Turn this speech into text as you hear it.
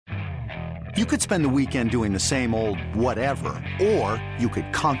You could spend the weekend doing the same old whatever, or you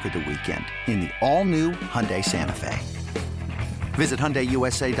could conquer the weekend in the all-new Hyundai Santa Fe. Visit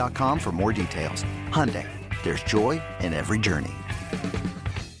HyundaiUSA.com for more details. Hyundai, there's joy in every journey.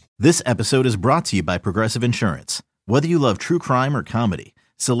 This episode is brought to you by Progressive Insurance. Whether you love true crime or comedy,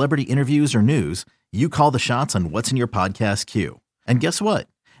 celebrity interviews or news, you call the shots on what's in your podcast queue. And guess what?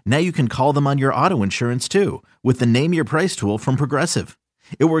 Now you can call them on your auto insurance too with the Name Your Price tool from Progressive.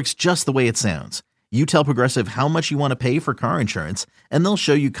 It works just the way it sounds. You tell Progressive how much you want to pay for car insurance, and they'll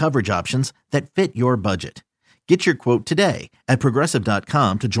show you coverage options that fit your budget. Get your quote today at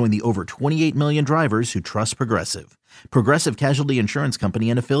Progressive.com to join the over 28 million drivers who trust Progressive. Progressive Casualty Insurance Company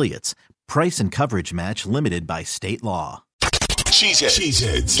and Affiliates. Price and coverage match limited by state law.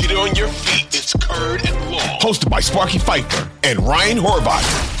 Cheeseheads. Get on your feet. It's Curd and Long. Hosted by Sparky Fifer and Ryan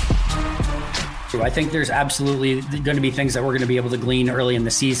Horvath. I think there's absolutely going to be things that we're going to be able to glean early in the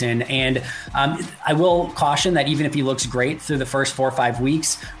season. And I will caution that even if he looks great through the first 4 or 5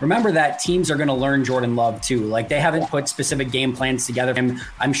 weeks, remember that teams are going to learn Jordan Love too. Like, they haven't put specific game plans together. And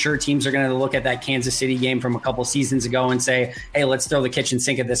I'm sure teams are going to look at that Kansas City game from a couple seasons ago and say, hey, let's throw the kitchen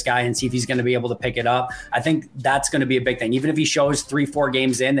sink at this guy and see if he's going to be able to pick it up. I think that's going to be a big thing. Even if he shows 3-4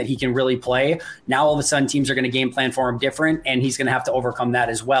 games in that he can really play, now all of a sudden teams are going to game plan for him different, and he's going to have to overcome that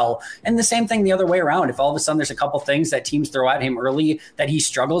as well. And the same thing the other way around. If all of a sudden there's a couple things that teams throw at him early that he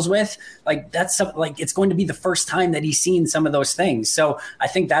struggles with, it's going to be the first time that he's seen some of those things. So I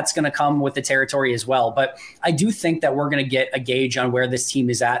think that's going to come with the territory as well. But I do think that we're going to get a gauge on where this team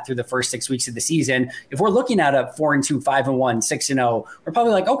is at through the first 6 weeks of the season. If we're looking at a 4-2, 5-1, 6-0, we're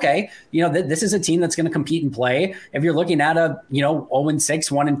probably like, okay, this is a team that's going to compete and play. If you're looking at a 0-6,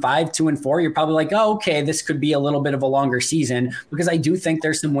 1-5, 2-4, you're probably like, oh, okay, this could be a little bit of a longer season, because I do think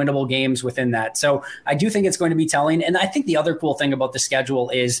there's some winnable games within that. So I do think it's going to be telling. And I think the other cool thing about the schedule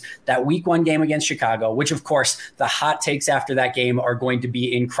is that week 1 game against Chicago, which of course the hot takes after that game are going to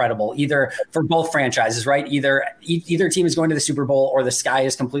be incredible, either for both franchises, right? Either team is going to the Super Bowl, or the sky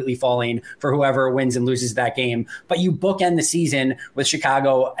is completely falling for whoever wins and loses that game. But you bookend the season with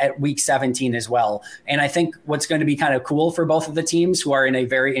Chicago at week 17 as well. And I think what's going to be kind of cool for both of the teams who are in a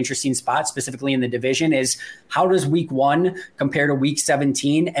very interesting spot, specifically in the division, is how does week 1 compare to week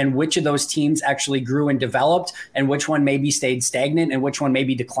 17, and which of those teams actually grew and developed, and which one maybe stayed stagnant and which one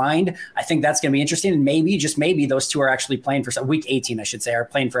maybe declined. I think that's going to be interesting. And maybe, just maybe, those two are actually playing for week 18, I should say, are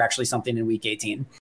playing for actually something in week 18.